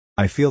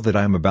I feel that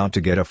I am about to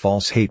get a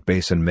false hate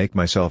base and make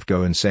myself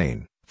go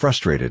insane,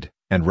 frustrated,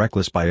 and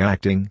reckless by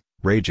acting,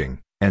 raging,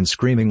 and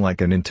screaming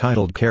like an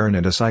entitled Karen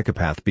and a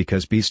psychopath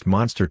because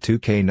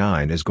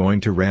BeastMonster2K9 is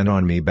going to rant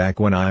on me back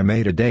when I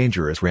made a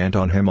dangerous rant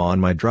on him on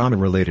my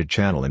drama-related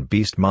channel, and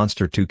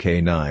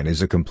BeastMonster2K9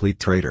 is a complete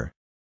traitor.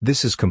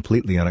 This is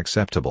completely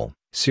unacceptable,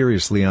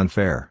 seriously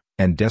unfair,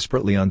 and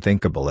desperately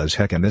unthinkable as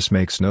heck, and this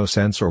makes no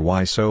sense or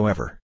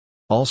whysoever.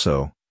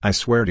 Also, I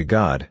swear to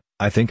God,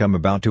 I think I'm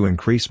about to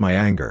increase my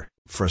anger,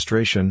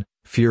 frustration,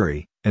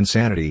 fury,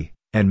 insanity,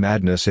 and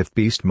madness if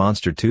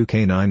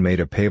BeastMonster2K9 made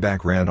a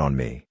payback rant on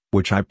me,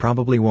 which I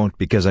probably won't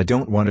because I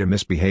don't want to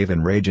misbehave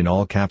and rage in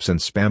all caps and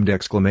spammed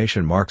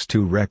exclamation marks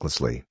too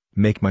recklessly,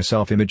 make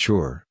myself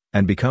immature,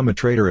 and become a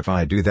traitor if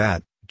I do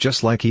that,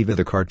 just like Eva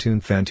the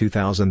cartoon fan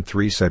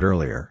 2003 said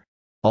earlier.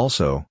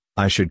 Also,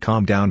 I should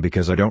calm down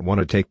because I don't want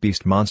to take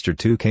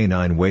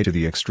BeastMonster2K9 way to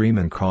the extreme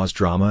and cause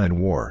drama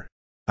and war.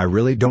 I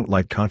really don't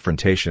like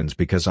confrontations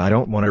because I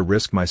don't want to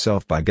risk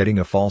myself by getting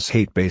a false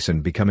hate base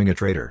and becoming a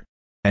traitor.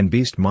 And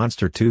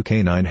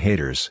BeastMonster2K9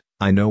 haters,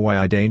 I know why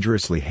I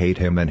dangerously hate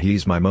him and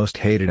he's my most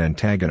hated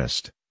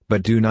antagonist,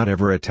 but do not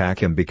ever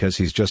attack him because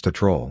he's just a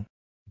troll.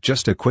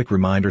 Just a quick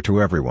reminder to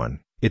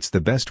everyone, it's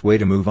the best way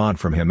to move on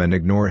from him and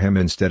ignore him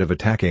instead of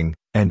attacking,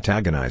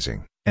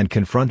 antagonizing, and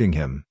confronting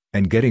him,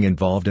 and getting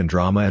involved in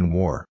drama and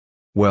war.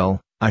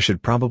 Well, I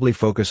should probably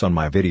focus on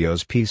my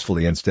videos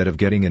peacefully instead of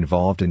getting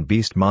involved in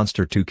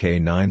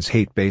BeastMonster2K9's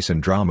hate base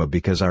and drama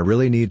because I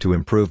really need to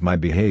improve my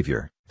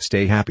behavior,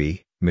 stay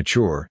happy,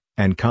 mature,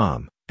 and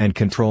calm, and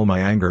control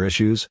my anger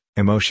issues,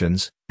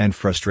 emotions, and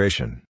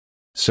frustration.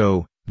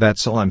 So,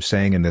 that's all I'm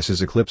saying, and this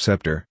is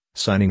Eclipsceptor,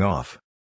 signing off.